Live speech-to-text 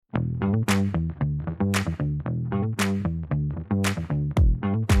Welcome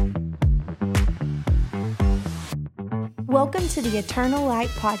to the Eternal Light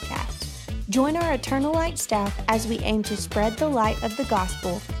Podcast. Join our Eternal Light staff as we aim to spread the light of the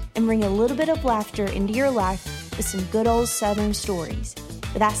gospel and bring a little bit of laughter into your life with some good old Southern stories.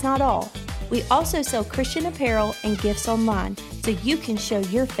 But that's not all. We also sell Christian apparel and gifts online so you can show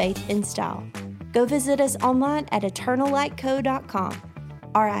your faith in style. Go visit us online at eternallightco.com.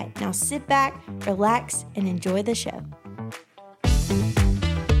 All right, now sit back, relax, and enjoy the show.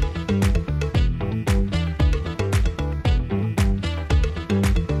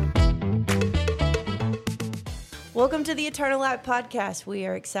 Welcome to the Eternal Light Podcast. We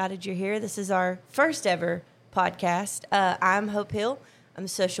are excited you're here. This is our first ever podcast. I'm Hope Hill. I'm the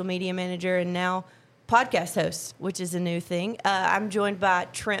social media manager and now podcast host, which is a new thing. I'm joined by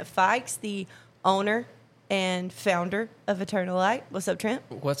Trent Fikes, the owner and founder of Eternal Light. What's up, Trent?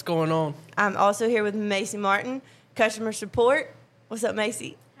 What's going on? I'm also here with Macy Martin, customer support. What's up,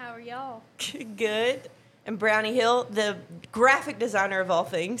 Macy? How are y'all? Good. And Brownie Hill, the graphic designer of all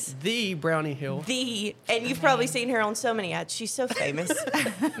things. The Brownie Hill. And you've probably seen her on so many ads. She's so famous.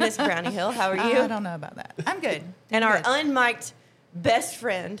 Miss Brownie Hill, how are you? I don't know about that. I'm good. And our unmiked best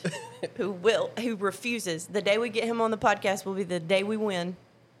friend who refuses, the day we get him on the podcast will be the day we win,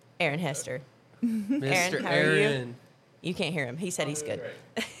 Aaron Hester. Mr. Aaron, how are you? You can't hear him. He said he's good.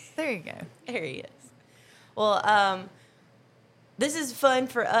 There you go. There he is. Well, this is fun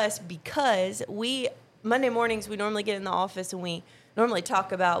for us because Monday mornings, we normally get in the office and we normally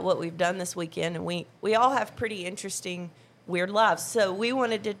talk about what we've done this weekend. And we all have pretty interesting, weird lives. So we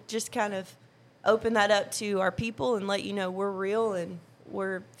wanted to just kind of open that up to our people and let you know we're real and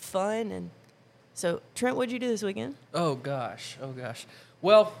we're fun. And so, Trent, what'd you do this weekend? Oh, gosh.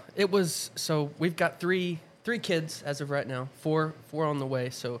 Well, we've got three kids as of right now, four on the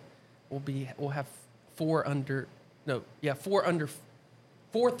way. So we'll have 4, 3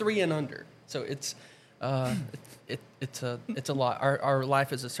 and under. So it's a lot. Our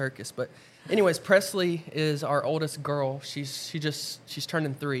life is a circus. But anyways, Presley is our oldest girl. She's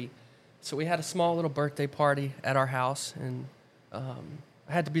turning 3. So we had a small little birthday party at our house, and I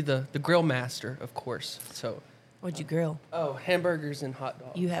had to be the grill master, of course. So What'd you grill? Oh, hamburgers and hot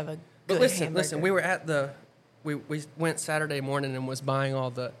dogs. You have a But good hamburger. listen. We were at we went Saturday morning and was buying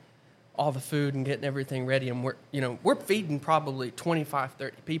all the food and getting everything ready, and we're feeding probably 25,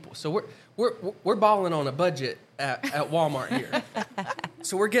 30 people. So we're balling on a budget at Walmart here.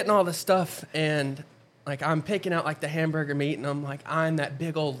 So we're getting all the stuff, and like I'm picking out like the hamburger meat, and I'm like eyeing that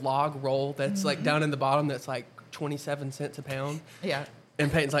big old log roll that's like down in the bottom that's like 27 cents a pound. Yeah. And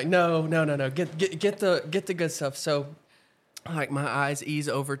Peyton's like, no, get the good stuff. So like my eyes ease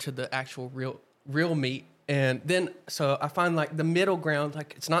over to the actual real meat. And then, so I find like the middle ground,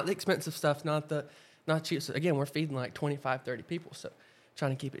 like it's not the expensive stuff, not cheap. So again, we're feeding like 25, 30 people. So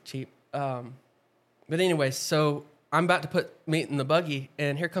trying to keep it cheap. But anyways, so I'm about to put meat in the buggy,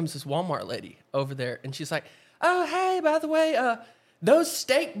 and here comes this Walmart lady over there. And she's like, oh, hey, by the way, those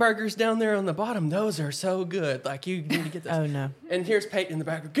steak burgers down there on the bottom, those are so good. Like, you need to get those. Oh, no. And here's Peyton in the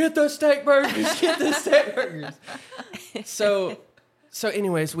back. Get those steak burgers. Get those steak burgers. So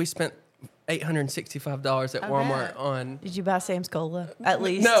anyways, we spent $865 at Walmart on... Did you buy Sam's Cola at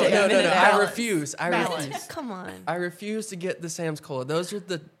least? No. I refuse. Come on. I refuse to get the Sam's Cola. Those are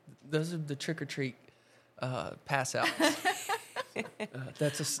the trick-or-treat pass outs.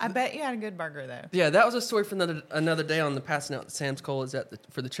 I bet you had a good burger, though. Yeah, that was a story for another day on the passing out the Sam's Colas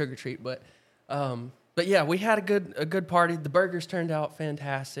for the trick-or-treat. But yeah, we had a good party. The burgers turned out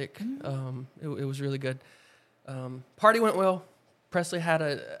fantastic. It was really good. Party went well. Presley had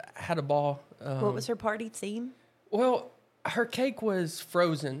a ball. What was her party theme? Well, her cake was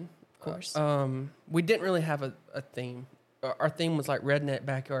frozen. Of course. We didn't really have a theme. Our theme was like redneck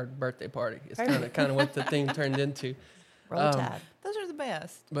backyard birthday party. It's kind of what the theme turned into. Roll Tide. Those are the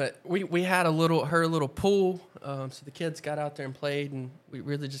best. But we had her little pool. So the kids got out there and played, and we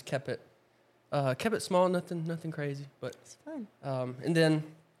really just kept it small, nothing crazy. But it's fun. And then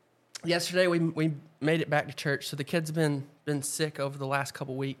yesterday we made it back to church. So the kids have been sick over the last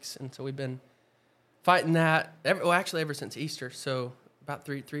couple weeks, and so we've been fighting that. Ever since Easter. So about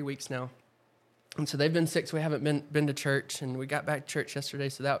three weeks now. And so they've been sick, so we haven't been to church, and we got back to church yesterday.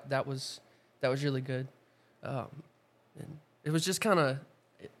 So that was really good. And it was just kind of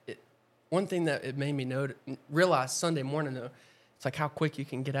one thing that it made me realize Sunday morning though. It's like how quick you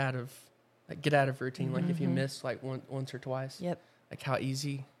can get out of routine. Mm-hmm. Like if you miss like once or twice. Yep. Like how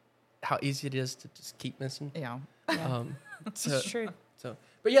easy it is to just keep missing. Yeah. It's true. So,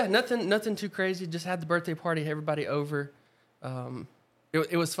 but yeah, nothing too crazy. Just had the birthday party, everybody over.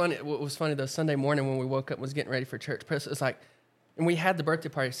 It was funny. What was funny though, Sunday morning when we woke up and was getting ready for church, Chris was like, and we had the birthday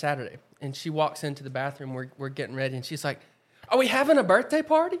party Saturday, and she walks into the bathroom, we're getting ready, and she's like, "Are we having a birthday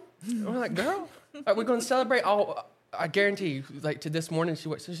party?" And we're like, "Girl, are we going to celebrate?" Oh, I guarantee you, like to this morning,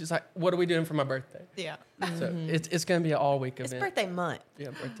 she's like, "What are we doing for my birthday?" Yeah. So it's going to be an all week It's event. birthday month.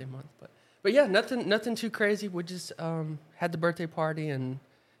 Yeah, birthday month. But yeah, nothing too crazy. We just had the birthday party and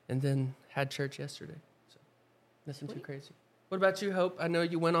then had church yesterday. So nothing too crazy. What about you, Hope? I know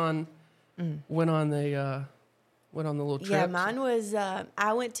you went on the little trip. Yeah, mine was,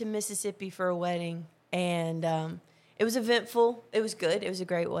 I went to Mississippi for a wedding, and it was eventful. It was good. It was a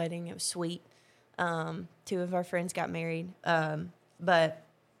great wedding. It was sweet. 2 of our friends got married. But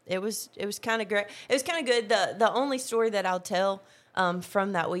it was kind of great. It was kind of good. The only story that I'll tell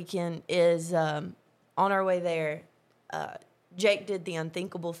from that weekend is on our way there, Jake did the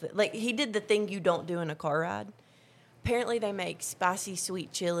unthinkable thing. Like, he did the thing you don't do in a car ride. Apparently, they make spicy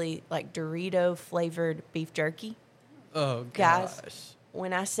sweet chili, like Dorito flavored beef jerky. Oh, Guys, gosh.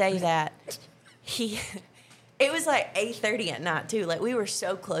 when I say that, it was like 8:30 at night too. Like, we were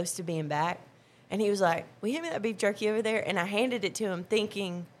so close to being back, and he was like, "Will you hand me that beef jerky over there?" And I handed it to him,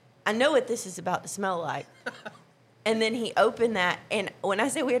 thinking, I know what this is about to smell like. And then he opened that, and when I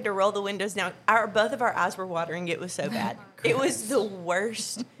say we had to roll the windows down, both of our eyes were watering. It was so bad. It was the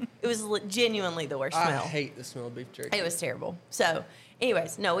worst. It was genuinely the worst I smell. hate the smell of beef jerky. It was terrible. So,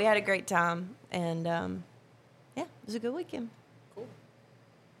 anyways, no, we had a great time, and yeah, it was a good weekend. Cool.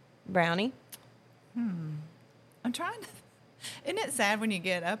 Brownie. I'm trying to. Isn't it sad when you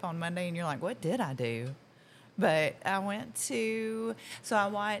get up on Monday and you're like, what did I do? But I I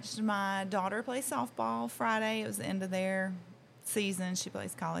watched my daughter play softball Friday. It was the end of their season. She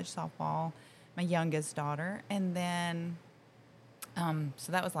plays college softball, my youngest daughter. And then,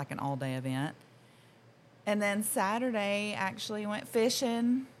 so that was like an all-day event. And then Saturday, actually went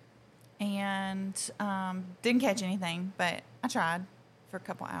fishing and didn't catch anything, but I tried for a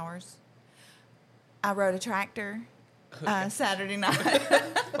couple hours. I rode a tractor Saturday night.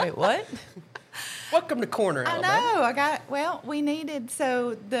 Wait, what? Welcome to Corner, I Alabama.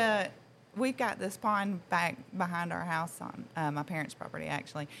 know. We've got this pond back behind our house on my parents' property,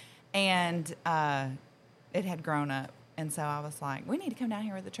 actually. And it had grown up. And so I was like, we need to come down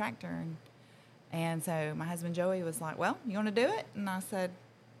here with the tractor. And so my husband, Joey, was like, well, you want to do it? And I said,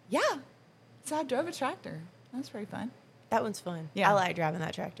 yeah. So I drove a tractor. That was pretty fun. That one's fun. Yeah. I like driving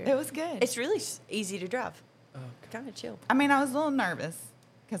that tractor. It was good. It's really easy to drive. Oh, okay. Kind of chill. I mean, I was a little nervous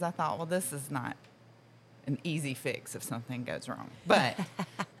because I thought, well, this is not an easy fix if something goes wrong. But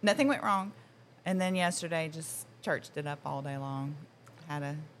nothing went wrong. And then yesterday, just churched it up all day long.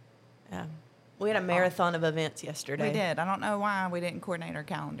 We had a marathon of events yesterday. We did. I don't know why we didn't coordinate our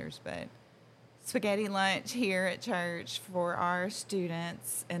calendars, but spaghetti lunch here at church for our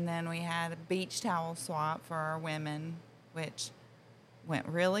students. And then we had a beach towel swap for our women, which went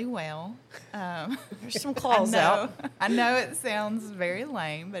really well. There's some calls out. I know it sounds very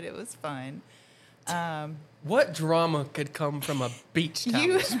lame, but it was fun. What drama could come from a beach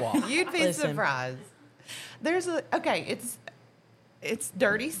towel swap? You'd be Listen. surprised. It's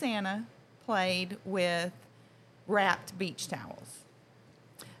Dirty Santa played with wrapped beach towels.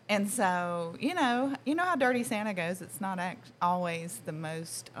 And so, you know how Dirty Santa goes. It's not always the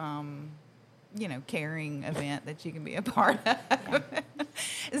most, caring event that you can be a part of.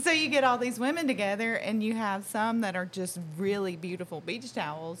 And so you get all these women together, and you have some that are just really beautiful beach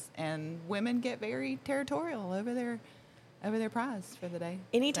towels, and women get very territorial over their prize for the day.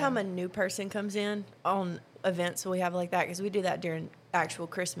 Anytime So- a new person comes in on events we have like that, because we do that during actual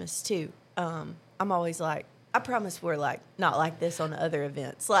Christmas too, I'm always like, I promise we're like not like this on the other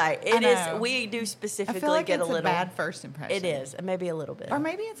events. Like it is, know. we do I specifically feel like get it's a little bad first impression. It is, and maybe a little bit. Or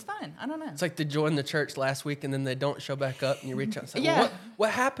maybe it's fun. I don't know. It's like they joined the church last week and then they don't show back up and you reach out and say, Yeah. well, what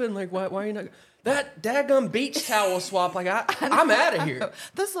happened? Like, why are you not? That daggum beach towel swap, like, I'm out of here.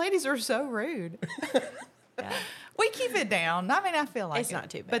 Those ladies are so rude. Yeah. We keep it down. I mean, I feel like It's not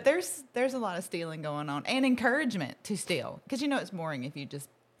too bad. But there's a lot of stealing going on and encouragement to steal, because it's boring if you just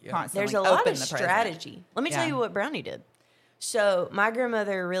constantly There's a lot open of the present. strategy. Let me tell Yeah. you what Brownie did. So my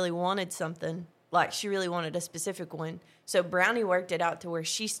grandmother really wanted something, like she really wanted a specific one. So Brownie worked it out to where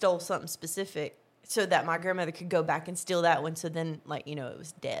she stole something specific so that my grandmother could go back and steal that one. So then, it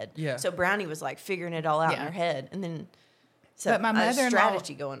was dead. Yeah. So Brownie was like figuring it all out in Yeah. her head, and then so But my a mother-in-law,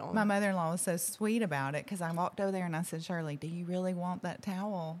 strategy going on. My mother-in-law was so sweet about it, because I walked over there and I said, Shirley, do you really want that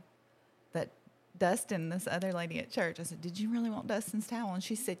towel that Dustin, this other lady at church, I said, did you really want Dustin's towel? And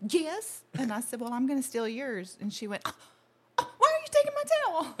she said, yes. And I said, well, I'm going to steal yours. And she went, oh, why are you taking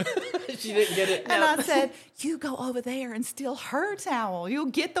my towel. She didn't get it. And I said, you go over there and steal her towel. You'll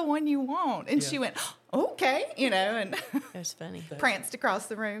get the one you want. And she went, okay, and It was funny. pranced across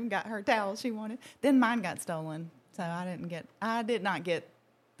the room, got her towel she wanted. Then mine got stolen. So I did not get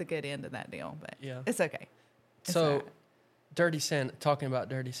the good end of that deal, but it's okay. It's all So, right. Dirty Santa, talking about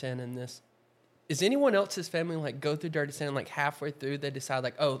Dirty Santa in this, is anyone else's family like go through Dirty Santa like halfway through they decide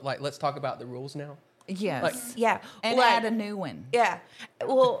like, oh, like let's talk about the rules now? Yes. Like, Yeah. and like, add a new one. Yeah.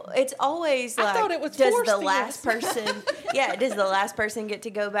 Well, it's always I like, thought it was does forced the to last yes. person, does the last person get to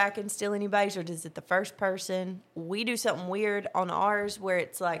go back and steal anybody's, or does it the first person? We do something weird on ours where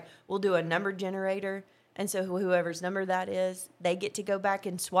it's like, we'll do a number generator. And so whoever's number that is, they get to go back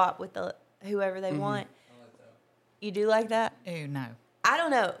and swap with whoever they want. You do like that? Oh, no. I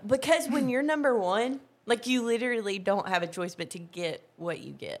don't know. Because when you're number one, like you literally don't have a choice but to get what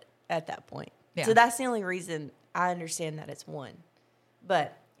you get at that point. Yeah. So that's the only reason I understand that it's one.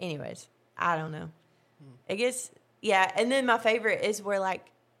 But anyways, I don't know. I guess, yeah. And then my favorite is where like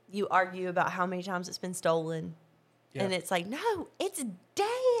you argue about how many times it's been stolen. Yeah. And it's like, no, it's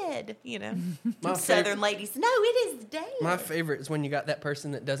dead. My Southern ladies, no, it is dead. My favorite is when you got that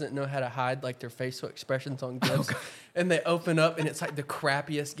person that doesn't know how to hide like their facial expressions on gifts, and they open up and it's like the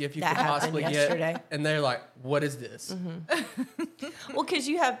crappiest gift you That could happened possibly yesterday. get, and they're like, "What is this?" Well, because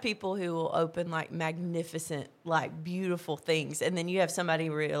you have people who will open like magnificent, like beautiful things, and then you have somebody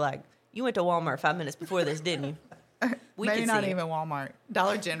where you're like, you went to Walmart 5 minutes before this, didn't you? We Maybe can not see it. even Walmart.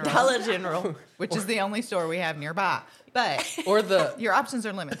 Dollar General. Dollar General. Which is the only store we have nearby. But Or the your options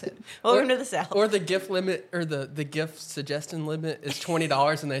are limited. Welcome to the South. or the gift limit or the gift suggestion limit is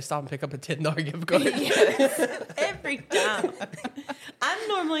 $20, and they stop and pick up a $10 gift card. Yes, every time. I'm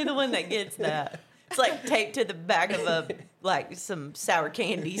normally the one that gets that. It's like taped to the back of some sour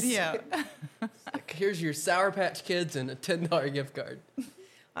candies. Yeah. Like, here's your Sour Patch Kids and a $10 gift card.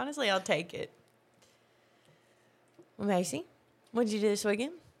 Honestly, I'll take it. Well, Macy, what did you do this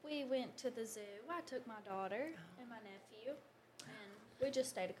weekend? We went to the zoo. I took my daughter and my nephew, and we just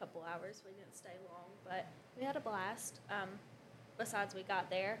stayed a couple hours. We didn't stay long, but we had a blast. Besides, we got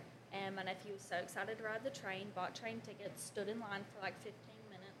there, and my nephew was so excited to ride the train, bought train tickets, stood in line for like 15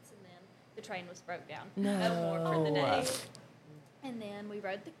 minutes, and then the train was broke down. No more for the day. And then we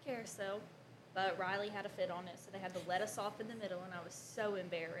rode the carousel, but Riley had a fit on it, so they had to let us off in the middle, and I was so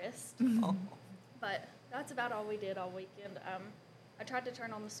embarrassed. But that's about all we did all weekend. I tried to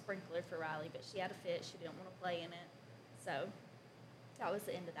turn on the sprinkler for Riley, but she had a fit. She didn't want to play in it. So that was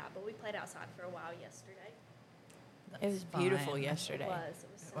the end of that. But we played outside for a while yesterday. It was beautiful yesterday. It was.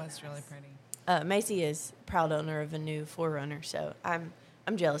 It was so really nice. pretty. Macy is proud owner of a new 4Runner, so I'm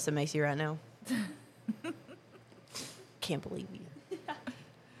jealous of Macy right now. Can't believe you.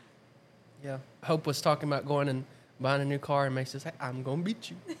 Yeah. Hope was talking about going and buying a new car, and Macy says, "Hey, I'm gonna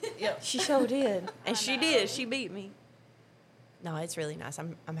beat you." She so did, and she did. She beat me. No, it's really nice.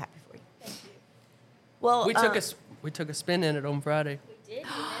 I'm happy for you. Thank you. Well, We took a spin in it on Friday. We did. You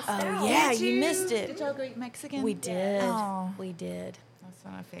missed Oh out. yeah, Did you missed it. Did y'all go eat Mexican? We did. Oh. We did. That's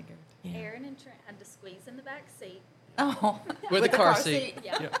what I figured. Yeah. Aaron and Trent had to squeeze in the back seat. Oh. With the car seat.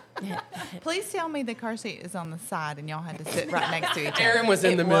 Yeah. Yeah. Please tell me the car seat is on the side and y'all had to sit right next to each other. Aaron was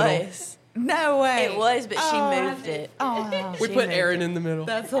in the It middle. was. No way. It was, but she Oh. moved it. Oh, We She put moved Aaron it. in the middle.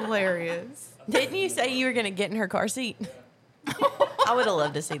 that's hilarious. Didn't you say you were going to get in her car seat? I would have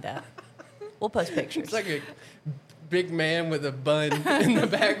loved to see that. We'll post pictures. It's like a big man with a bun in the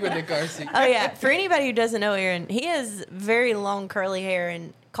back with a car seat. Oh yeah. For anybody who doesn't know Aaron, he has very long curly hair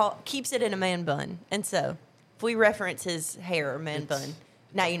and keeps it in a man bun. And so, if we reference his hair or man bun,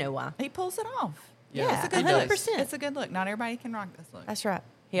 now you know why. He pulls it off. Yeah, it's a good 100%. look. It's a good look. Not everybody can rock this look. That's right.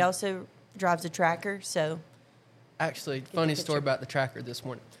 He also drives a tracker, so Actually, funny story picture. about the tracker this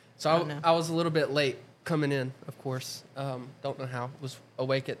morning. So Oh, no. I was a little bit late coming in, of course. Don't know how. Was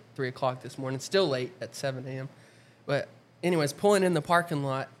awake at 3 o'clock this morning. Still late at 7 a.m. But anyways, pulling in the parking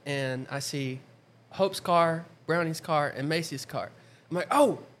lot, and I see Hope's car, Brownie's car, and Macy's car. I'm like,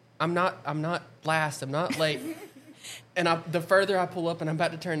 oh, I'm not last. I'm not late. And the further I pull up and I'm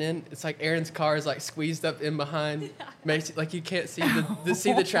about to turn in, it's like Aaron's car is like squeezed up in behind Macy. Like you can't see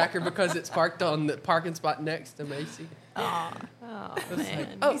the tracker because it's parked on the parking spot next to Macy. oh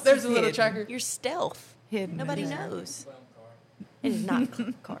man, Oh, there's a little hidden. tracker. you're stealth. Hidden. Nobody knows. It is not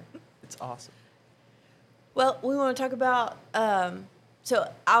a car. It's awesome. Well, we want to talk about. So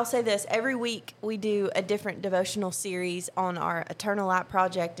I'll say this: every week we do a different devotional series on our Eternal Light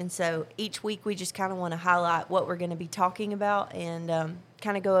project, and so each week we just kind of want to highlight what we're going to be talking about and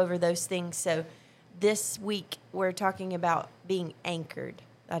kind of go over those things. So this week we're talking about being anchored.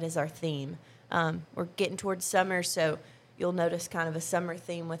 That is our theme. We're getting towards summer, so you'll notice kind of a summer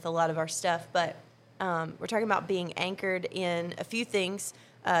theme with a lot of our stuff. But we're talking about being anchored in a few things.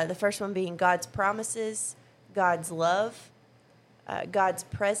 The first one being God's promises, God's love, God's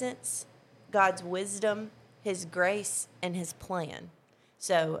presence, God's wisdom, His grace, and His plan.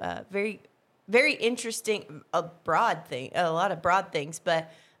 So very, very interesting, a lot of broad things,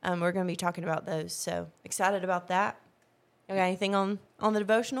 but we're going to be talking about those. So excited about that. You got anything on the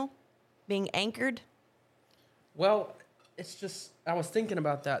devotional? Being anchored? Well, it's just I was thinking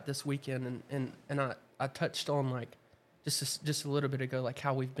about that this weekend, and I touched on like just a little bit ago, like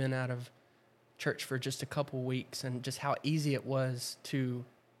how we've been out of church for just a couple weeks, and just how easy it was to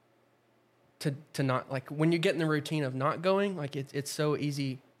not, like, when you get in the routine of not going, like it's so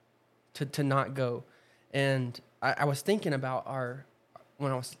easy to not go. And I was thinking about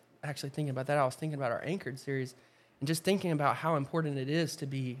when I was actually thinking about that, I was thinking about our Anchored series, and just thinking about how important it is to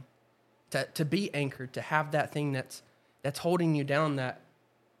be anchored, to have that thing that's holding you down, that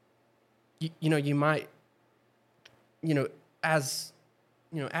you might, as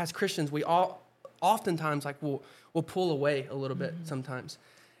Christians, we all oftentimes like we'll pull away a little bit sometimes.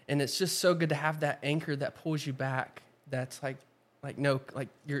 And it's just so good to have that anchor that pulls you back. That's like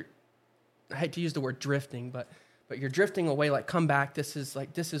you're, I hate to use the word drifting, but you're drifting away. Like, come back. This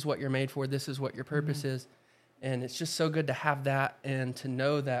is what you're made for. This is what your purpose is. And it's just so good to have that, and to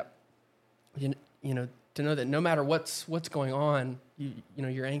know that, to know that no matter what's going on,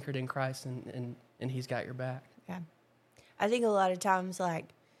 you're anchored in Christ, and He's got your back. Yeah. I think a lot of times, I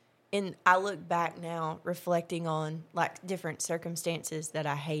look back now reflecting on like different circumstances that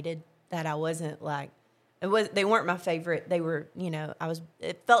I hated, that I wasn't like, they weren't my favorite. They were,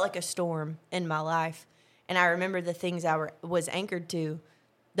 it felt like a storm in my life. And I remember the things I was anchored to.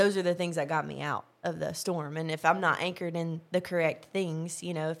 Those are the things that got me out of the storm. And if I'm not anchored in the correct things,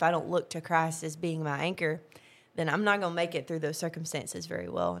 if I don't look to Christ as being my anchor, then I'm not going to make it through those circumstances very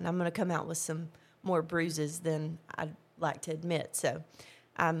well. And I'm going to come out with some more bruises than I'd like to admit. So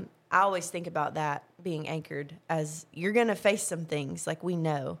I always think about that, being anchored, as you're going to face some things, like we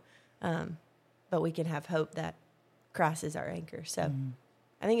know, but we can have hope that Christ is our anchor. So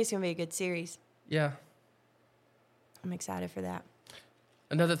I think it's going to be a good series. Yeah. I'm excited for that.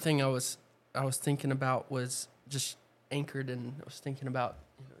 Another thing I was thinking about was just anchored, and I was thinking about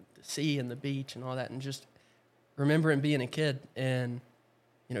the sea and the beach and all that, and just remembering being a kid, and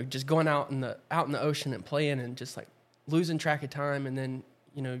just going out in the ocean and playing, and just like losing track of time, and then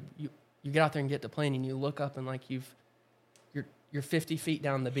you get out there and get to playing, and you look up, and like you're 50 feet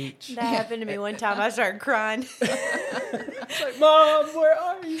down the beach. That happened to me one time. I started crying. It's like, Mom, where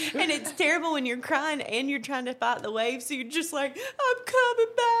are you? And it's terrible when you're crying and you're trying to fight the waves, so you're just like, I'm coming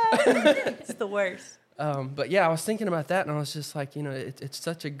back. It's the worst. But yeah, I was thinking about that, and I was just like, it's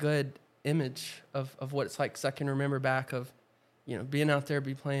such a good image of what it's like. 'Cause I can remember back of, being out there,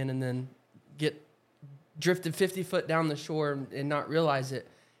 be playing, and then get drifted 50 foot down the shore and not realize it,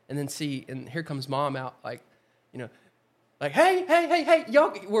 and then see, and here comes Mom out, like, like, hey, y'all,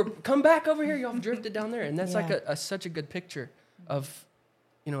 come back over here. Y'all drifted down there. And that's like such a good picture of,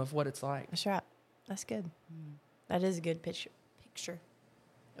 of what it's like. That's right. That's good. That is a good picture.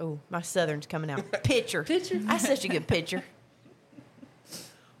 Oh, my Southern's coming out. Picture. That's such a good picture.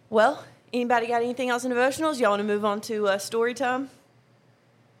 Well, anybody got anything else in devotionals? Y'all want to move on to story time?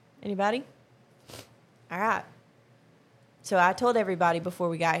 Anybody? All right. So I told everybody before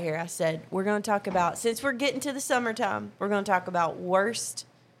we got here, I said, we're going to talk about, since we're getting to the summertime, we're going to talk about worst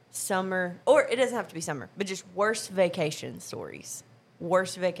summer, or it doesn't have to be summer, but just worst vacation stories.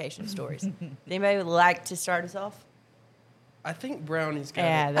 Worst vacation stories. Anybody would like to start us off? I think Brownie's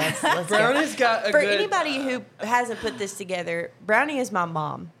got it. Let's Brownie's got a For good... anybody who hasn't put this together, Brownie is my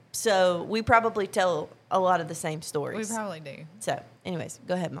mom. So we probably tell a lot of the same stories. We probably do. So anyways,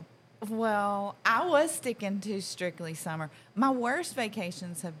 go ahead, Mom. Well, I was sticking to strictly summer. My worst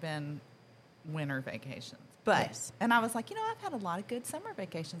vacations have been winter vacations. But, Yes. And I was like, I've had a lot of good summer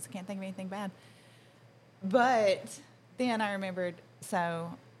vacations. I can't think of anything bad. But then I remembered,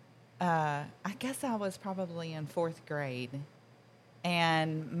 I guess I was probably in 4th grade.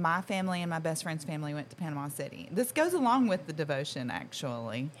 And my family and my best friend's family went to Panama City. This goes along with the devotion,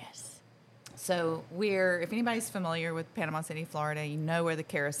 actually. Yes. So if anybody's familiar with Panama City, Florida, you know where the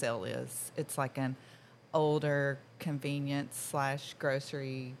Carousel is. It's like an older convenience /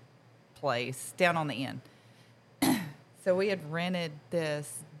 grocery place down on the end. So we had rented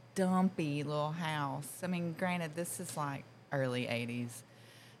this dumpy little house. I mean, granted, this is like early 80s.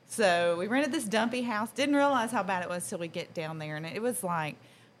 So we rented this dumpy house. Didn't realize how bad it was till we get down there. And it was like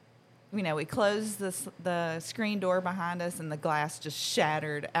we closed the screen door behind us, and the glass just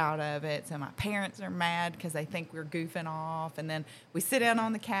shattered out of it. So my parents are mad because they think we're goofing off. And then we sit down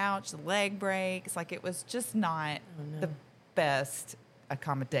on the couch, the leg breaks. Like, it was just not the best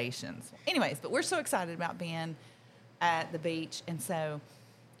accommodations. Anyways, but we're so excited about being at the beach. And so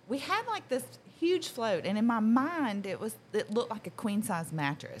we had like this huge float, and in my mind it looked like a queen size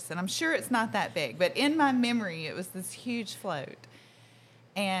mattress, and I'm sure it's not that big, but in my memory it was this huge float.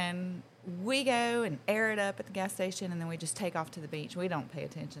 And we go and air it up at the gas station, and then we just take off to the beach. We don't pay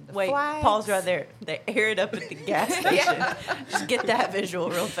attention to flags. Pause right there. They air it up at the gas station. Just get that visual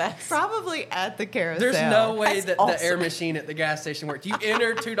real fast. Probably at the carousel. There's no way that awesome. the air machine at the gas station worked. You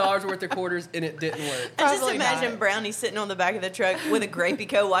entered $2 worth of quarters and it didn't work. I just Probably imagine not. Brownie sitting on the back of the truck with a Grapey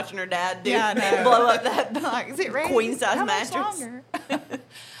Co. watching her dad Yeah, I know. blow up that Like, is it ready? queen size How much mattress. longer?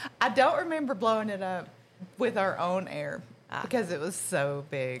 I don't remember blowing it up with our own air because it was so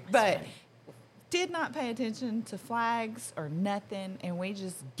big. But funny. did not pay attention to flags or nothing, and we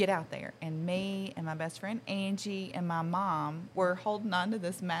just get out there. And me and my best friend Angie and my mom were holding on to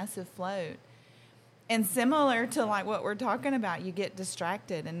this massive float. And similar to like what we're talking about, you get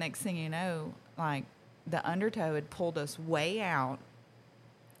distracted, and next thing you know, like the undertow had pulled us way out.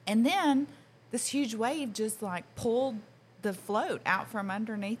 And then this huge wave just like pulled the float out from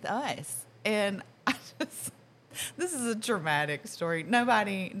underneath us. And this is a traumatic story.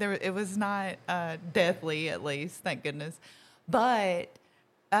 It was not deathly, at least, thank goodness. But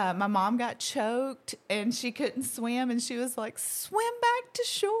my mom got choked, and she couldn't swim, and she was like, swim back to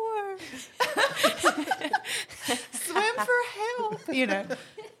shore. Swim for help,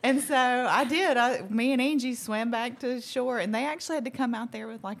 And so I did. Me and Angie swam back to shore, and they actually had to come out there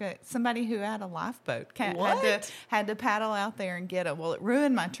with like somebody who had a lifeboat. Had to paddle out there and get it. Well, it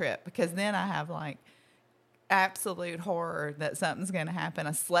ruined my trip, because then I have like absolute horror that something's going to happen.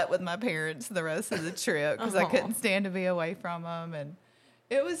 I slept with my parents the rest of the trip because I couldn't stand to be away from them. And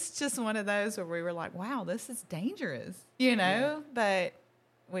it was just one of those where we were like, wow, this is dangerous, Yeah. But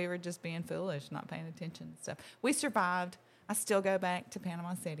we were just being foolish, not paying attention and stuff. We survived. I still go back to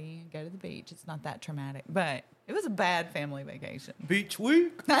Panama City and go to the beach. It's not that traumatic, but it was a bad family vacation. Beach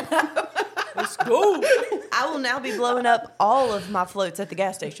week. Let's go. I will now be blowing up all of my floats at the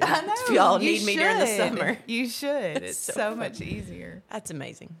gas station. I know. If y'all You need me during the should. summer. You should. It's so so much easier. That's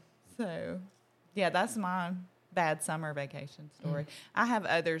amazing. So, yeah, that's my bad summer vacation story. I have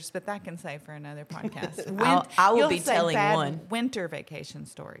others, but that can say for another podcast. I will you'll be say telling bad one. winter vacation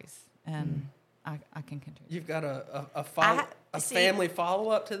stories, and I can contribute. You've got a see- family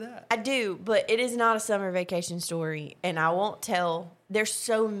follow-up to that. I do, but it is not a summer vacation story, and I won't tell. There's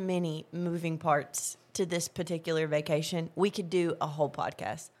so many moving parts to this particular vacation. We could do a whole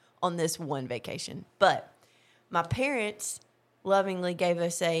podcast on this one vacation, but my parents lovingly gave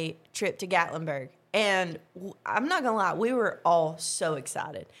us a trip to Gatlinburg, and I'm not gonna lie, we were all so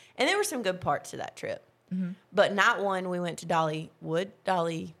excited, and there were some good parts to that trip, but not one. We went to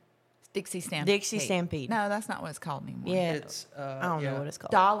Dixie Stampede. Dixie Stampede. No, that's not what it's called anymore. Yeah, Yeah, it's I don't know what it's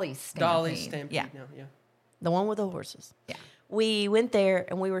called. Dolly Stampede. Dolly Stampede. Yeah. No, yeah. The one with the horses. Yeah. We went there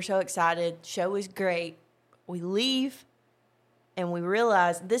and we were so excited. Show was great. We leave and we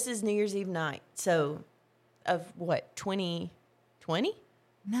realize this is New Year's Eve night. So, of what, 2020?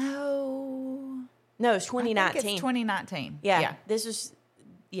 No. No, it's I 2019. think it's 2019. Yeah. This is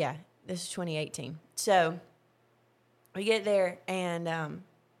 2018. So, we get there and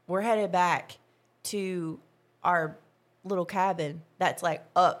we're headed back to our little cabin that's like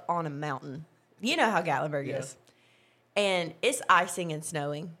up on a mountain. You know how Gatlinburg Yeah. is. And it's icing and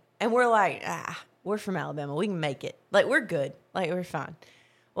snowing. And we're like, we're from Alabama. We can make it. Like, we're good. Like, we're fine.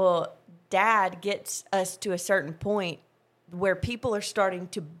 Well, Dad gets us to a certain point where people are starting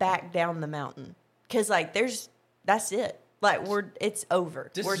to back down the mountain. Because, like, that's it. Like, it's over.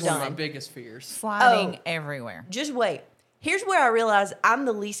 This we're is done. one of my biggest fears. Sliding Oh. everywhere. Just wait. Here's where I realize I'm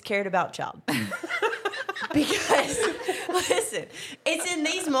the least cared about child. Because, listen, it's in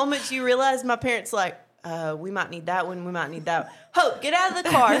these moments you realize my parents like, we might need that one. We might need that one. Hope, get out of the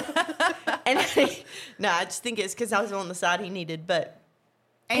car. And I just think it's because I was on the side he needed. But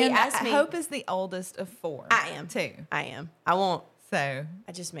he And asked me. Hope is the oldest of four. I am. too. I am. I won't. So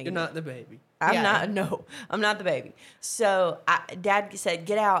I just make You're it. not the baby. I'm Yeah. not. No, I'm not the baby. So Dad said,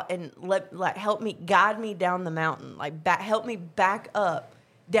 "Get out and help me, guide me down the mountain. Help me back up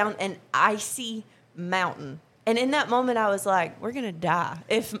down an icy mountain." And in that moment, I was like, "We're gonna die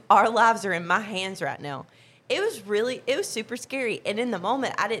if our lives are in my hands right now." It was super scary. And in the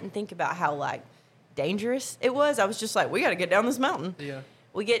moment, I didn't think about how dangerous it was. I was just like, "We got to get down this mountain." Yeah.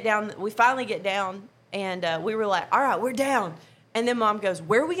 We get down. We finally get down, and we were like, "All right, we're down." And then Mom goes,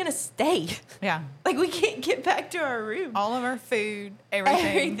 where are we going to stay? Yeah. Like, we can't get back to our room. All of our food, everything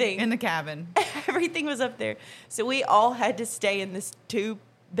Everything. in the cabin. Everything was up there. So we all had to stay in this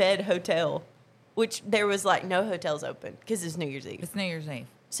 2-bed hotel, which there was like no hotels open because it's New Year's Eve. It's New Year's Eve.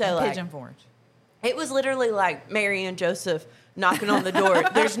 So, in like- Pigeon Forge. It was literally like Mary and Joseph knocking on the door.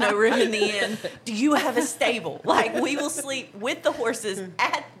 There's no room in the inn. Do you have a stable? Like, we will sleep with the horses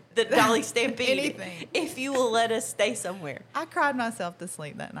at the Dolly Stampede Anything. if you will let us stay somewhere. I cried myself to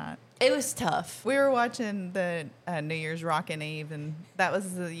sleep that night. It was tough. We were watching the New Year's Rockin' Eve, and that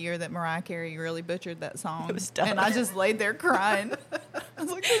was the year that Mariah Carey really butchered that song. It was tough. And I just laid there crying. I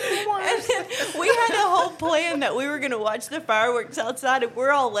was like, this is the And worst. then we had a whole plan that we were going to watch the fireworks outside, and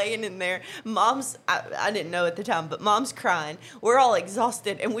we're all laying in there. Mom's, I didn't know at the time, but Mom's crying. We're all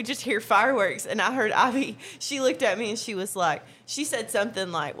exhausted, and we just hear fireworks. And I heard Ivy, she looked at me, and she was like, she said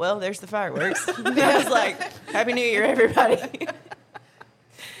something like, well, there's the fireworks. And I was like, Happy New Year, everybody.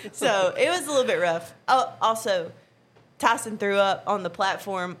 So it was a little bit rough. Oh, also, Tyson threw up on the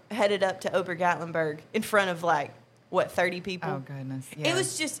platform, headed up to Ober-Gatlinburg in front of 30 people? Oh, goodness. It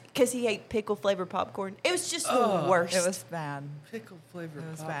was just because he ate pickle flavored popcorn. It was just the worst. It was bad. Pickle flavor.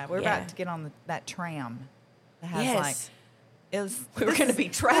 It was bad. We were Yeah. about to get on that tram. That has Yes. it was. We were gonna be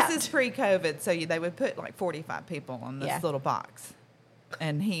trapped. This is pre-COVID, so they would put 45 people on this Yeah. little box,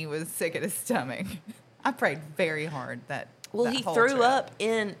 and he was sick at his stomach. I prayed very hard that. Well, that he whole threw trip. up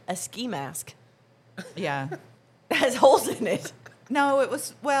in a ski mask Yeah. that has holes in it. No, it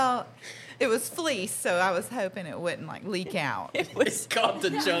was fleece, so I was hoping it wouldn't leak out. It was Caught the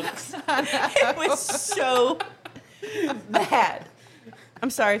chunks. it was so bad. I'm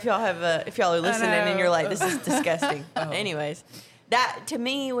sorry if y'all are listening and you're like, this is disgusting. Anyways, that to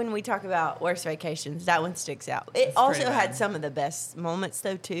me, when we talk about worst vacations, that one sticks out. It It's also pretty had bad. some of the best moments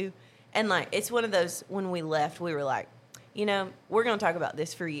though too, and it's one of those when we left, we were like, we're gonna talk about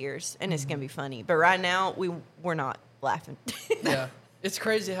this for years, and it's gonna be funny. But right now, we're not laughing. Yeah, it's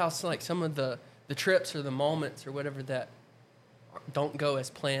crazy how some of the trips or the moments or whatever that don't go as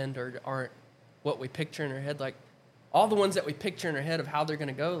planned or aren't what we picture in our head. Like all the ones that we picture in our head of how they're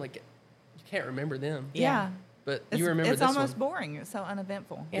gonna go, you can't remember them. Yeah. But It's, you remember it's this almost one. boring. It's so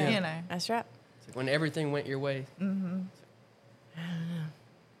uneventful. Yeah. You know. That's right. It's like when everything went your way.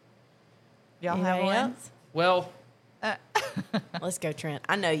 Y'all have Anybody one? else? Well, Let's go, Trent.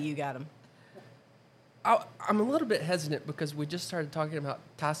 I know you got them. I'm a little bit hesitant because we just started talking about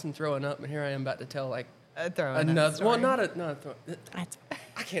Tyson throwing up, and here I am about to tell Throwing up another. story. Well, not a throw. That's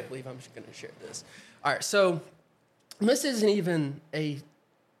I can't believe I'm just going to share this. All right, so this isn't even a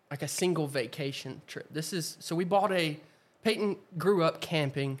single vacation trip. So we bought Peyton grew up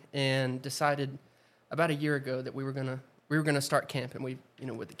camping and decided about a year ago that we were gonna start camping.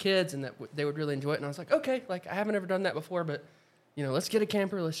 With the kids, and that they would really enjoy it. And I was like, okay, I haven't ever done that before, but let's get a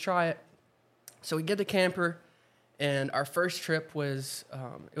camper, let's try it. So we get the camper, and our first trip was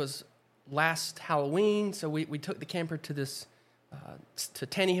it was last Halloween. So we took the camper to this to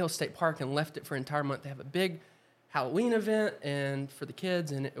Tanny Hill State Park and left it for an entire month. They have a big Halloween event and for the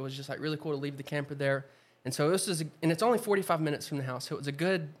kids, and it was just really cool to leave the camper there. And so and it's only 45 minutes from the house, so it was a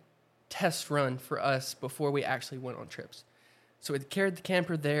good test run for us before we actually went on trips. So we carried the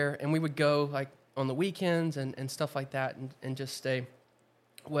camper there, and we would go on the weekends and stuff like that, and just stay.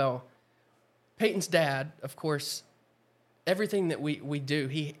 Well, Peyton's dad, of course, everything that we do,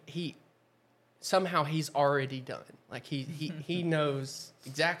 he somehow he's already done. He knows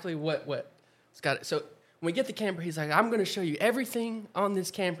exactly what's got it. So when we get the camper, he's like, I'm going to show you everything on this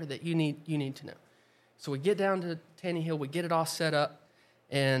camper that you need to know. So we get down to Tanny Hill, we get it all set up,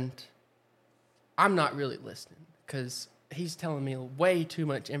 and I'm not really listening because he's telling me way too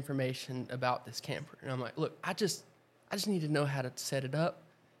much information about this camper. And I'm like, look, I just need to know how to set it up,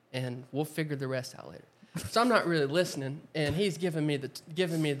 and we'll figure the rest out later. So I'm not really listening, and he's giving me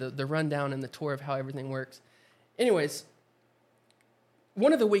the rundown and the tour of how everything works. Anyways,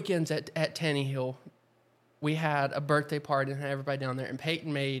 one of the weekends at Tanny Hill, we had a birthday party and had everybody down there, and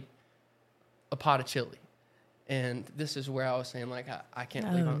Peyton made a pot of chili. And this is where I was saying, I can't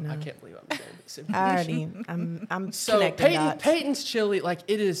believe I can't believe I'm saying this. I already. I'm So connecting dots. Peyton's chili,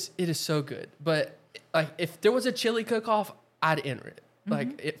 it is so good. But if there was a chili cook-off, I'd enter it.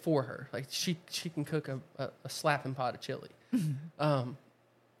 It for her. She can cook a slapping pot of chili.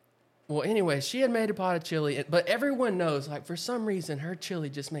 Well, anyway, she had made a pot of chili, but everyone knows, for some reason, her chili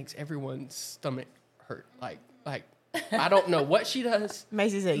just makes everyone's stomach hurt. I don't know what she does.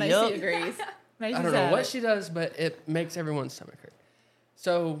 Macy said, Macy yup. agrees. Macy's I don't know had what it. she does, but it makes everyone's stomach hurt.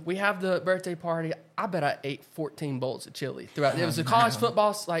 So we have the birthday party. I bet I ate 14 bowls of chili throughout. It was a college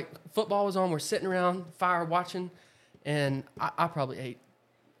football. Football was on. We're sitting around fire watching And I probably ate,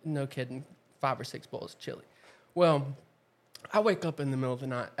 no kidding, 5 or 6 bowls of chili. Well, I wake up in the middle of the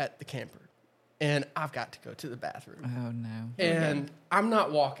night at the camper, and I've got to go to the bathroom. Oh no. And I'm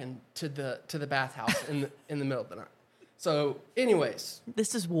not walking to the bathhouse in the middle of the night. So, anyways,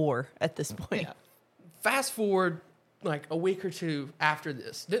 This is war at this point. fast forward like a week or two after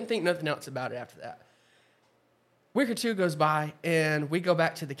this. Didn't think nothing else about it after that. Week or two goes by, and we go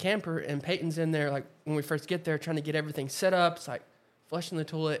back to the camper, and Peyton's in there, like, when we first get there, trying to get everything set up. It's like flushing the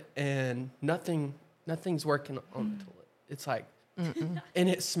toilet, and nothing's working on the toilet. It's like, and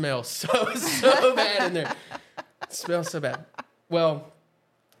it smells so bad in there. It smells so bad. Well,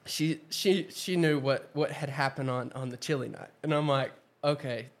 she knew what had happened on the chili night, and I'm like,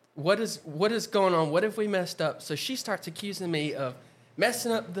 okay, what is going on? What if we messed up? So she starts accusing me of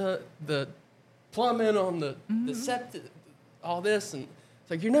messing up the plumbing on the septic, all this, and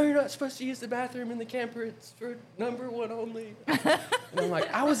it's like, you're not supposed to use the bathroom in the camper. It's for number 1 only. And I'm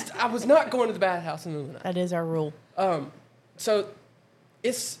like, I was not going to the bathhouse in the middle of the night. That is our rule. So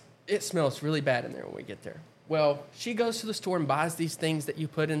it smells really bad in there when we get there. Well, she goes to the store and buys these things that you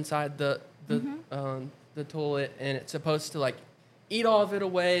put inside the toilet, and it's supposed to like eat all of it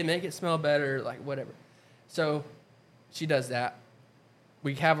away, make it smell better, like whatever. So she does that.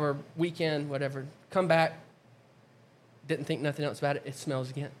 We have our weekend, whatever. Come back. Didn't think nothing else about it. It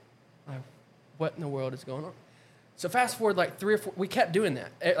smells again. Like, what in the world is going on? So fast forward like 3 or 4. We kept doing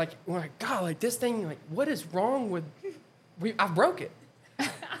that. Like, we're like, God, like this thing. Like, what is wrong with? I broke it.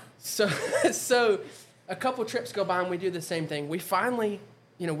 So a couple trips go by and we do the same thing. We finally,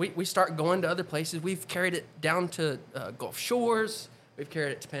 we start going to other places. We've carried it down to Gulf Shores. We've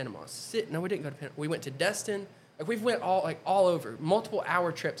carried it to Panama City. No, we didn't go to Panama. We went to Destin. Like, we've went all over, multiple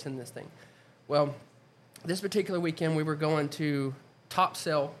hour trips in this thing. Well, this particular weekend we were going to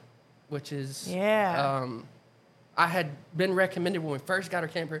Topsail, which is I had been recommended when we first got our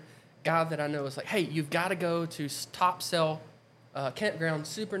camper. Guy that I know was like, hey, you've got to go to Topsail campground,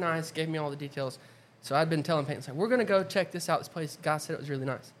 super nice. Gave me all the details. So I'd been telling Peyton, like, we're going to go check this out. This place, guy said it was really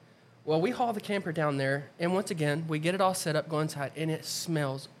nice. Well, we haul the camper down there, and once again, we get it all set up, go inside, and it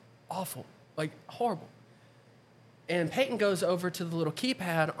smells awful, like horrible. And Peyton goes over to the little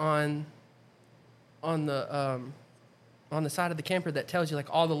keypad on the side of the camper that tells you like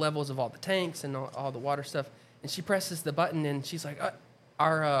all the levels of all the tanks and all the water stuff. And she presses the button, and she's like,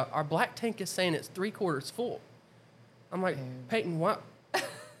 our black tank is saying it's 3/4 full. I'm like, Peyton, what?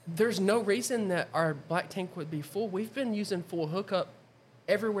 There's no reason that our black tank would be full. We've been using full hookup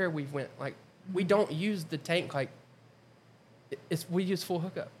everywhere we've went. Like, we don't use the tank like we use full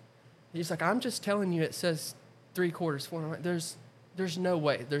hookup. He's like, I'm just telling you, it says 3/4 full. I'm like, there's no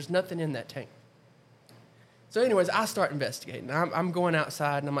way. There's nothing in that tank. So anyways, I start investigating. I'm going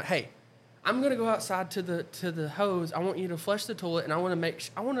outside, and I'm like, hey, I'm going to go outside to the hose. I want you to flush the toilet, and I want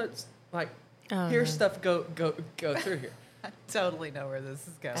to hear stuff go through here. I totally know where this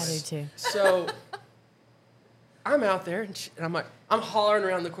is going. I do too. So I'm out there, and I'm like, I'm hollering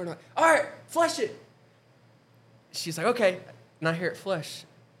around the corner, like, all right, flush it. She's like, okay. And I hear it flush,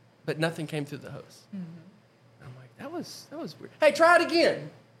 but nothing came through the hose. Mm-hmm. I'm like, that was weird. Hey, try it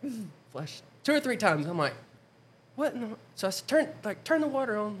again. Flush 2 or 3 times. I'm like, what? So I turn the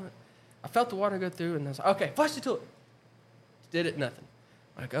water on. I felt the water go through, and I was like, okay, flush the toilet. Did it, nothing.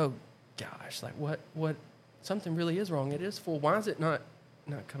 I'm like, oh gosh, like what? Something really is wrong. It is full. Why is it not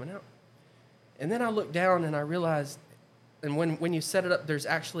coming out? And then I looked down and I realized, and when you set it up, there's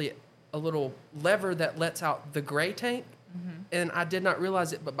actually a little lever that lets out the gray tank. Mm-hmm. And I did not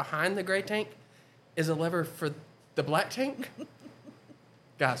realize it, but behind the gray tank is a lever for the black tank.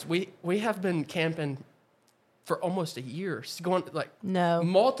 Guys, we have been camping for almost a year, going like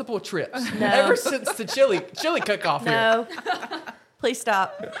multiple trips ever since the chili cook-off here. No, please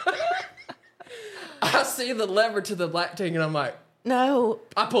stop. I see the lever to the black tank, and I'm like, no.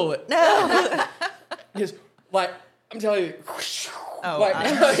 I pull it. No. Just like, I'm telling you,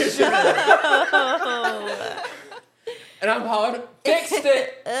 and I'm hollering, fixed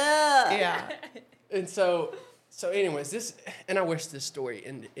it. Yeah. And so anyways, and I wish this story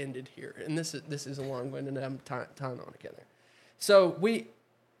ended here. And this is a long one, and I'm tying on together. So we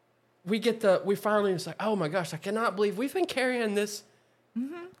finally was like, oh my gosh, I cannot believe we've been carrying this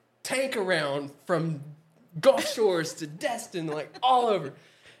tank around from Gulf Shores to Destin, like all over.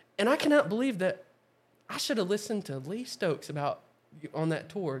 And I cannot believe that I should have listened to Lee Stokes on that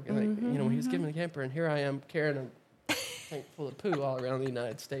tour, like, when he was giving the camper, and here I am carrying a tank full of poo all around the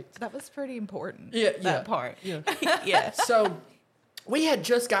United States. That was pretty important. Yeah, part. Yeah. Yeah. So we had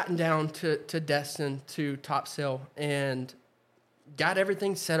just gotten down to Destin, to Topsail, and got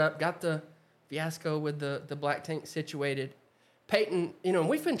everything set up, got the fiasco with the black tank situated. Peyton, you know,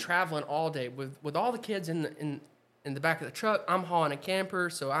 we've been traveling all day with all the kids in the back of the truck. I'm hauling a camper,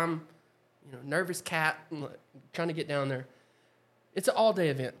 so I'm, you know, nervous cat, trying to get down there. It's an all-day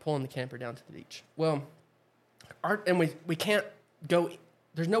event, pulling the camper down to the beach. Well, we can't go.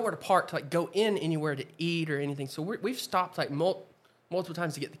 There's nowhere to park to like go in anywhere to eat or anything. So we've stopped like multiple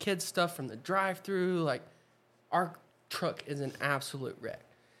times to get the kids stuff from the drive-through. Like, our truck is an absolute wreck.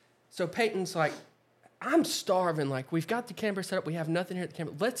 So Peyton's like, I'm starving. Like, we've got the camper set up. We have nothing here at the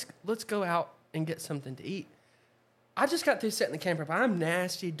camper. Let's go out and get something to eat. I just got through setting the camper up. I'm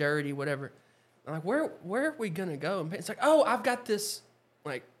nasty, dirty, whatever. I'm like, where are we gonna go? And Peyton's like, oh, I've got this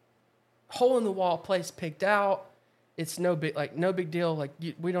like hole in the wall place picked out. It's no big deal. Like,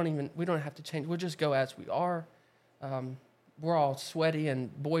 we don't have to change. We'll just go as we are. We're all sweaty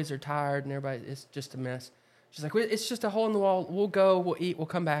and boys are tired and everybody. It's just a mess. She's like, it's just a hole in the wall. We'll go. We'll eat. We'll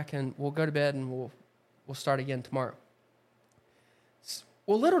come back and we'll go to bed and we'll start again tomorrow.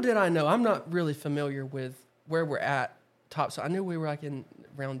 Well, little did I know, I'm not really familiar with where we're at top. So I knew we were like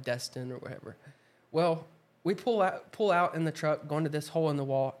around Destin or whatever. Well, we pull out in the truck, going to this hole in the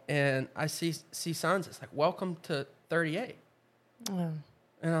wall, and I see signs. It's like, welcome to 30A. Oh.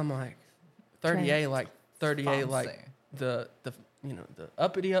 And I'm like, 30A, like 30A, Fancy. like the you know, the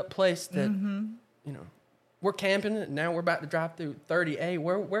uppity up place that, you know, we're camping and now we're about to drive through 30A.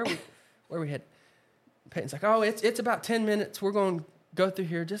 Where we head? Peyton's like, oh, it's about 10 minutes. We're going to go through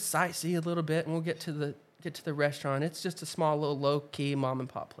here, just sightsee a little bit, and we'll get to the restaurant. It's just a small little low-key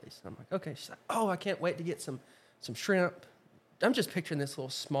mom-and-pop place. And I'm like, okay. She's like, oh, I can't wait to get some shrimp. I'm just picturing this little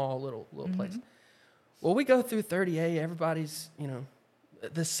small little place. Well, we go through 30A. Everybody's, you know,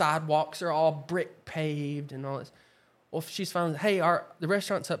 the sidewalks are all brick paved and all this. Well, she's finally, hey, the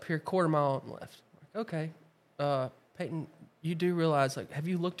restaurant's up here, quarter mile on the left. I'm like, okay. Peyton, you do realize, like, have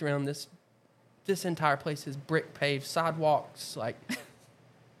you looked around this entire place is brick paved, sidewalks, like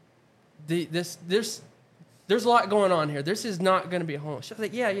there's a lot going on here. This is not going to be a home. She's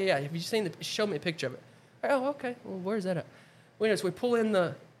like, yeah. Have you seen show me a picture of it? Oh, okay. Well, where's that at? Well, anyways, we pull in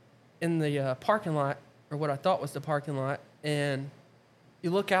the parking lot, or what I thought was the parking lot, and you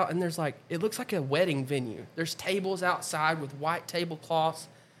look out and there's like, it looks like a wedding venue. There's tables outside with white tablecloths,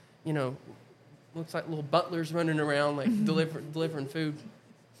 you know, looks like little butlers running around like delivering food.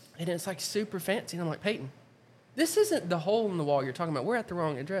 And it's like super fancy. And I'm like, Peyton, this isn't the hole in the wall you're talking about. We're at the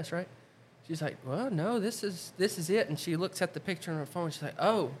wrong address, right? She's like, well, no, this is it. And she looks at the picture on her phone. She's like,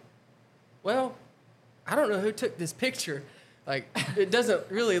 oh, well, I don't know who took this picture. Like, it doesn't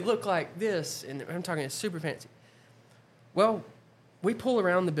really look like this. And I'm talking, it's super fancy. Well, we pull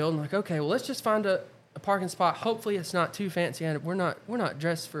around the building like, okay, well, let's just find a parking spot. Hopefully it's not too fancy. And we're not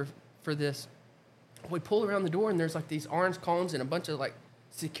dressed for this. We pull around the door and there's like these orange cones and a bunch of like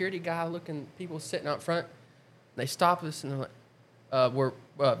security guy looking people sitting out front. They stop us and they're like, we're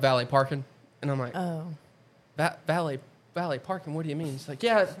valet parking. And I'm like, Oh. Valet parking, what do you mean? It's like,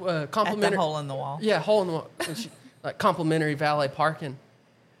 yeah, complimentary. At the hole in the wall. Yeah, hole in the wall. And she, like, complimentary valet parking.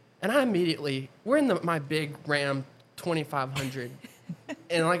 And I immediately, we're in my big Ram 2500.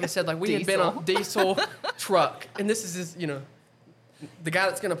 And like I said, like, we had been on diesel truck. And this is just, you know, the guy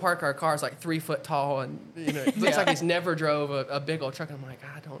that's going to park our car is like 3 foot tall, and you know, it looks like he's never drove a big old truck. And I'm like,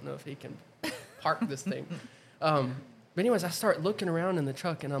 I don't know if he can park this thing. But anyways, I start looking around in the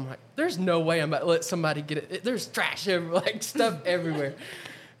truck, and I'm like, there's no way I'm about to let somebody get it. There's trash everywhere, like stuff everywhere.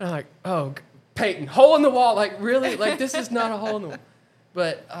 And I'm like, oh, Peyton, hole in the wall, like really, like this is not a hole in the wall.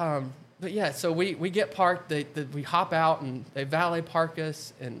 But yeah, so we get parked. We hop out, and they valet park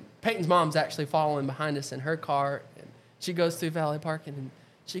us. And Peyton's mom's actually following behind us in her car. She goes through valet parking and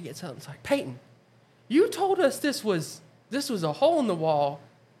she gets up and it's like, Peyton, you told us this was a hole in the wall.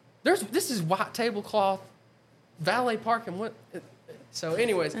 This is white tablecloth, valet parking. What? So,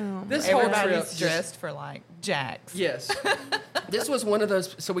 anyways, this whole trip Everybody's dressed for like Jack's. Yes, this was one of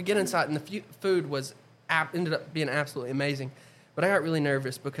those. So we get inside and the food was ended up being absolutely amazing, but I got really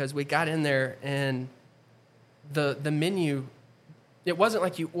nervous because we got in there and the menu. It wasn't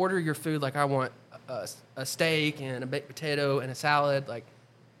like you order your food like I want a steak and a baked potato and a salad. Like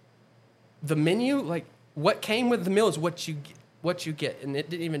the menu, like what came with the meal is what you get, and it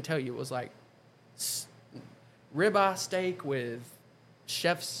didn't even tell you. It was like ribeye steak with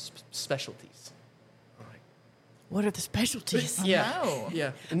chef's specialties. What are the specialties? Yeah, No.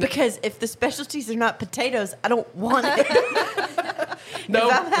 yeah. Because if the specialties are not potatoes, I don't want it. No.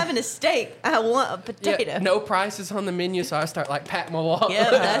 If I'm having a steak, I want a potato. Yeah, no prices on the menu, so I start like patting my wallet. Yeah,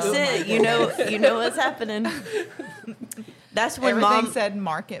 that's it. You know what's happening. That's when Everything mom. said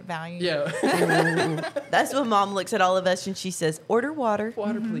market value. Yeah. That's when mom looks at all of us and she says, "Order water,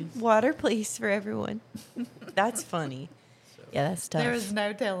 Water, please. water, please, for everyone." That's funny. Yeah, that's tough. There was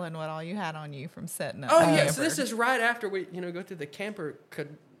no telling what all you had on you from setting up. Oh, the yeah. camper. So this is right after we, go through the camper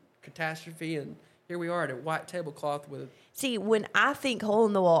catastrophe, and here we are at a white tablecloth with. See, when I think hole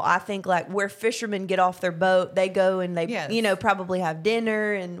in the wall, I think like where fishermen get off their boat, they go and they, Yes. probably have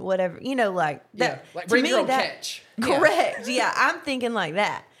dinner and whatever, like that. Yeah, like to bring me, your own that- catch. Correct. Yeah, I'm thinking like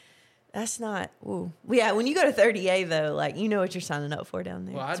that. That's not. Ooh. Yeah, when you go to 30A though, like you know what you're signing up for down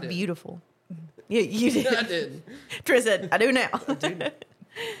there. Well, I it's did. beautiful. You did. I did. Tris said, "I do now." do now.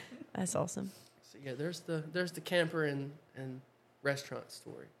 That's awesome. So yeah, there's the camper and restaurant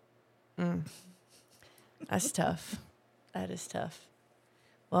story. That's tough. That is tough.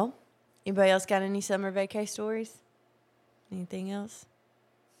 Well, anybody else got any summer vacay stories? Anything else?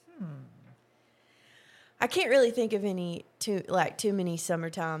 I can't really think of any too many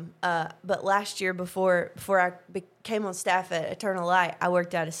summertime. But last year before I came on staff at Eternal Light, I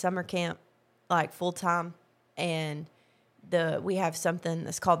worked at a summer camp like full time, and we have something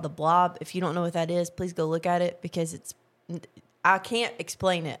that's called the Blob. If you don't know what that is, please go look at it because I can't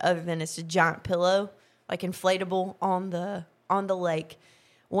explain it other than it's a giant pillow, like inflatable on the lake.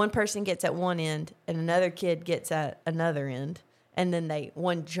 One person gets at one end and another kid gets at another end. And then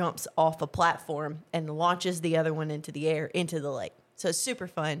one jumps off a platform and launches the other one into the air, into the lake. So it's super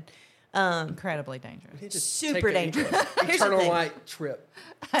fun. Incredibly dangerous. You just Super take dangerous. Here's the Eternal thing. Light trip.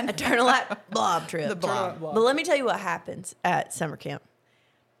 Eternal Light Blob trip. The Blob. Blob. But let me tell you what happens at summer camp.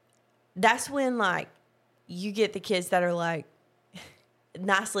 That's when, like, you get the kids that are like,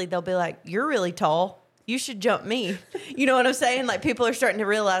 nicely, they'll be like, "You're really tall. You should jump me." You know what I'm saying? Like, people are starting to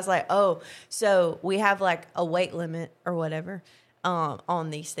realize, like, oh, so we have, like, a weight limit or whatever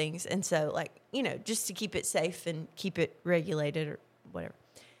on these things. And so, like, just to keep it safe and keep it regulated or whatever.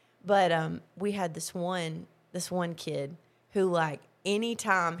 But we had this one kid who, like,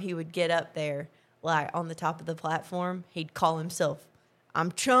 anytime he would get up there, like, on the top of the platform, he'd call himself,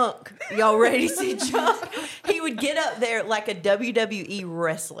 "I'm Chunk. Y'all ready to see Chunk?" He would get up there like a WWE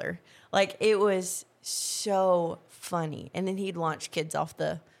wrestler. Like, it was so funny. And then he'd launch kids off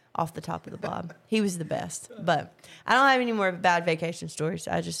the top of the blob. He was the best. But I don't have any more bad vacation stories.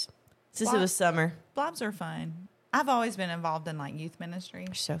 Since it was summer, Blobs are fun. I've always been involved in like youth ministry.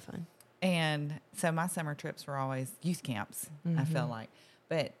 they're so fun. And so my summer trips were always youth camps, I feel like.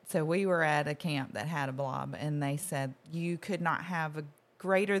 But so we were at a camp that had a blob, and they said you could not have a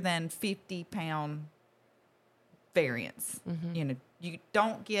greater than 50-pound variance. You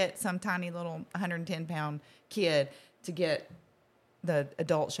don't get some tiny little 110-pound kid to get the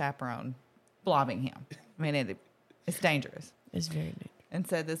adult chaperone blobbing him. I mean, it's dangerous. It's very neat. And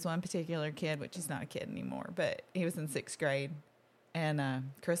so this one particular kid, which he's not a kid anymore, but he was in 6th grade, and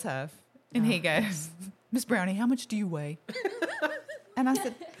Chris Huff, and he goes, "Miss Brownie, how much do you weigh?" And I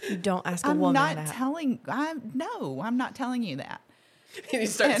said, You don't ask a I'm woman not that. I'm not telling you that. And he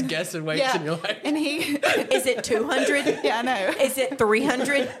starts And- guessing weights, and you're like, and he, Is it 200? yeah, I know. Is it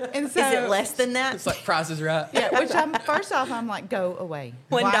 300? And Is so- it less than that? it's like Price is Right. Yeah, which first off, I'm like, go away.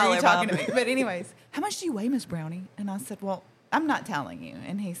 $1, Why are you talking Bob. to me? But anyways, how much do you weigh, Miss Brownie? And I said, well, I'm not telling you.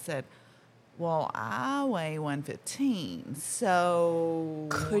 And he said, well, I weigh 115. So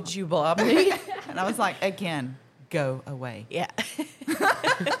Could you blob me? And I was like, again, go away. Yeah.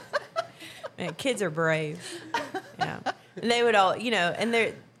 Man, kids are brave. Yeah. And they would all, and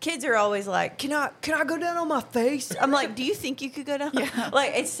their kids are always like, can I go down on my face? I'm like, do you think you could go down? Yeah.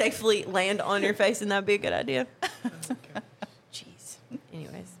 Like, and safely land on your face, and that'd be a good idea. Jeez.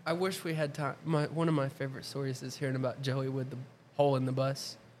 Anyways. I wish we had time. One of my favorite stories is hearing about Joey with the hole in the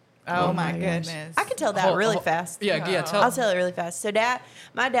bus. Oh, my gosh. goodness. I can tell that really fast. Yeah, yeah. I'll tell it really fast. So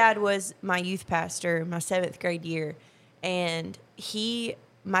my dad was my youth pastor my 7th grade year, and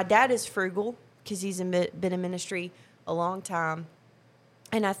my dad is frugal because he's been in ministry a long time,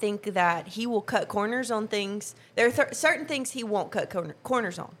 and I think that he will cut corners on things. There are certain things he won't cut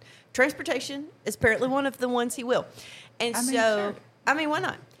corners on. Transportation is apparently one of the ones he will, and sure. why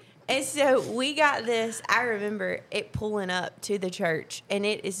not? And so we got this. I remember it pulling up to the church, and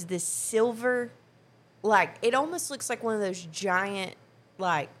it is this silver, like, it almost looks like one of those giant,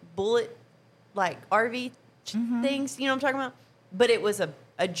 like, bullet, like, RV things. You know what I'm talking about? But it was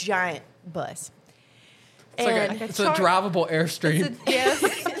a giant bus. It's a drivable Airstream. Yes.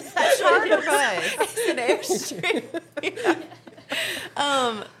 A charter bus. It's an Airstream.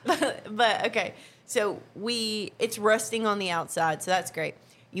 But okay. So it's rusting on the outside, so that's great.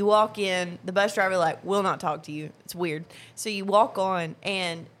 You walk in, the bus driver will not talk to you. It's weird. So you walk on,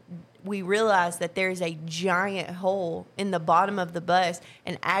 and we realized that there's a giant hole in the bottom of the bus,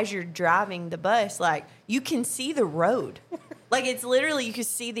 and as you're driving the bus, like, you can see the road. Like, it's literally, you can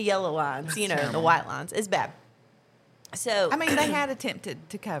see the yellow lines, you know, the white lines. It's bad. So I mean, they had attempted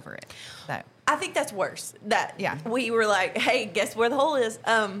to cover it, though. I think that's worse. That Yeah. we were like, hey, guess where the hole is?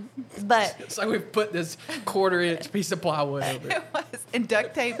 But It's like we've put this 1/4-inch piece of plywood over it. It was, and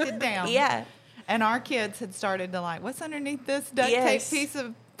duct taped it down. yeah. And our kids had started to like, what's underneath this duct Yes. tape piece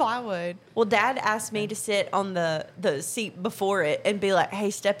of plywood? Well, Dad asked me to sit on the seat before it and be like, hey,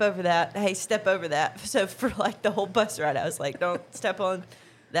 step over that. Hey, step over that. So for like the whole bus ride, I was like, don't step on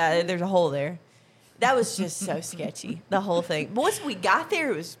that. There's a hole there. That was just so sketchy, the whole thing. But once we got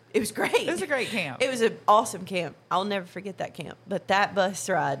there, it was great. It was a great camp. It was an awesome camp. I'll never forget that camp. But that bus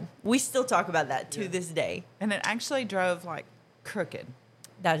ride, we still talk about that to this day. And it actually drove like crooked.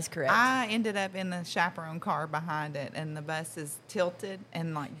 That is correct. I ended up in the chaperone car behind it, and the bus is tilted,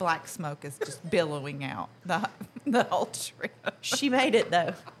 and like black smoke is just billowing out the whole trip. She made it,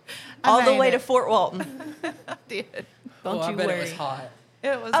 though. I All the made way it. to Fort Walton. I did. Don't I you bet worry. it was hot.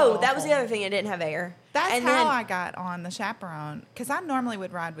 It was. Oh, that was the awful. other thing. It didn't have air. That's and how then, I got on the chaperone, because I normally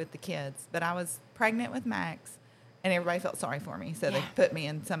would ride with the kids, but I was pregnant with Max, and everybody felt sorry for me, so they Yeah. put me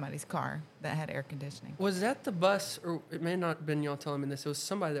in somebody's car that had air conditioning. Was that the bus, or it may not have been y'all telling me this, it was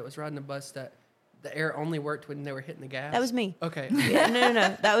somebody that was riding a bus that the air only worked when they were hitting the gas? That was me. Okay. Yeah,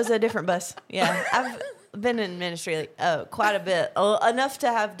 no. That was a different bus. Yeah. I've been in ministry quite a bit, enough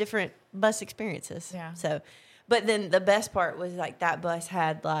to have different bus experiences. Yeah. So, but then the best part was like that bus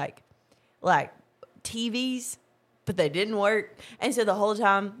had like TVs, but they didn't work. And so the whole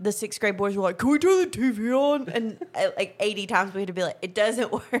time the 6th grade boys were like, can we turn the TV on? And like 80 times we had to be like, it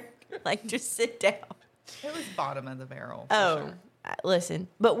doesn't work. Like, just sit down. It was bottom of the barrel. For Oh, sure. listen.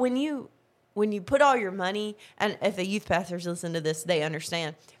 But when you put all your money, and if the youth pastors listen to this, they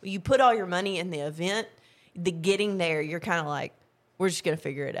understand. When you put all your money in the event, the getting there, you're kind of like, we're just going to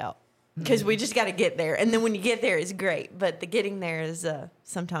figure it out. Because we just got to get there. And then when you get there, it's great. But the getting there is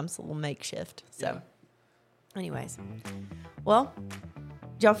sometimes a little makeshift. So, anyways. Well,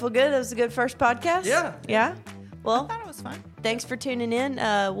 did y'all feel good? That was a good first podcast? Yeah. Yeah? I Well, thought it was fun. thanks for tuning in.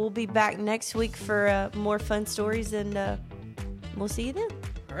 We'll be back next week for more fun stories, and we'll see you then.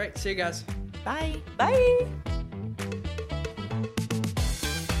 All right. See you guys. Bye. Bye.